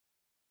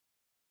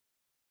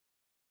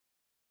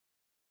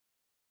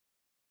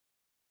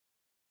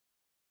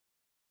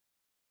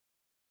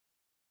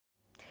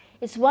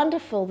it's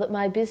wonderful that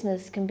my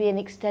business can be an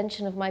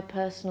extension of my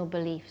personal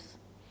beliefs.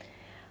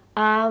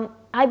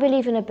 I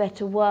believe in a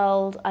better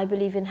world, I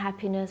believe in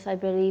happiness, I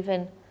believe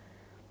in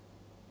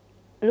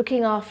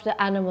looking after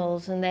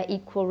animals and their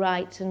equal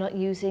rights and not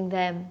using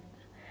them,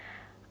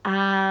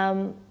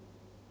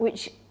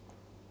 which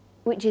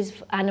is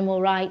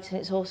animal rights, and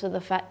it's also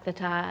the fact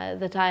that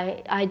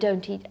I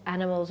don't eat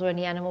animals or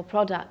any animal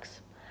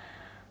products.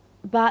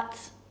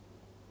 But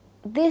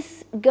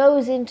this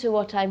goes into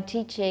what I'm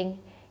teaching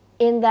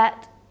in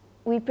that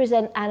we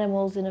present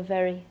animals in a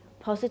very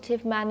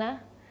positive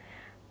manner.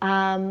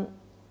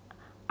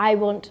 I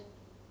want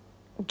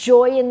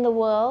joy in the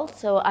world,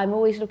 so I'm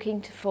always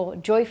looking for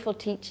joyful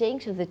teaching,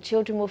 so the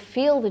children will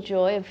feel the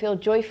joy and feel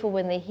joyful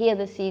when they hear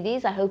the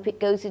CDs. I hope it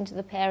goes into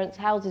the parents'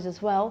 houses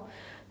as well,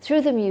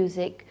 through the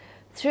music,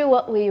 through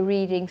what we're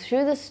reading,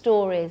 through the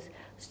stories.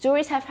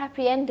 Stories have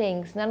happy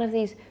endings, none of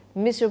these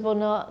miserable,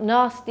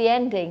 nasty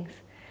endings.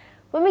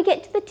 When we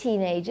get to the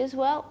teenagers,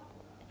 well,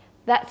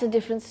 that's a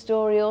different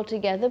story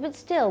altogether, but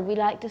still we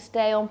like to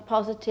stay on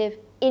positive,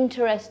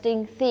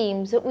 interesting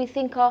themes that we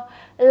think are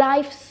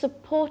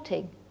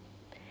life-supporting.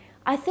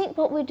 I think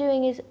what we're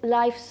doing is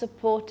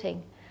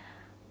life-supporting.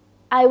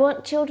 I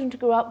want children to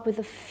grow up with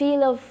a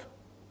feel of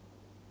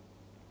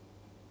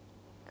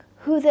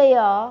who they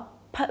are,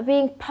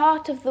 being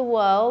part of the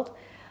world,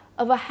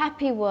 of a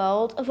happy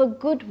world, of a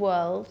good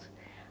world.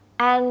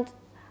 And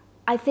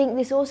I think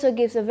this also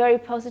gives a very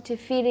positive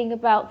feeling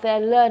about their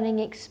learning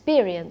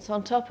experience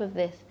on top of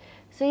this.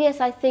 So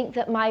yes, I think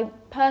that my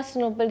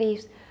personal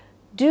beliefs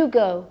do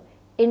go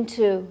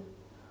into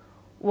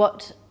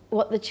what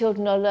the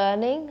children are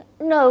learning.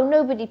 No,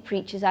 nobody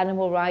preaches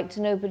animal rights,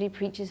 nobody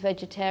preaches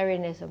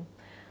vegetarianism.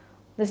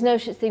 There's no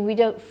such thing, we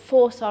don't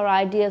force our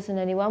ideas on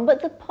anyone,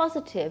 but the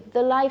positive,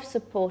 the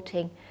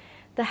life-supporting,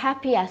 the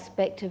happy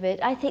aspect of it,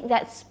 I think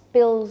that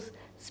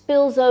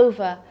spills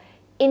over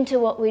into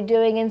what we're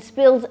doing and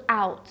spills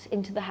out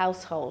into the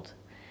household.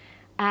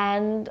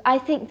 And I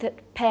think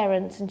that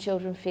parents and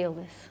children feel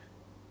this.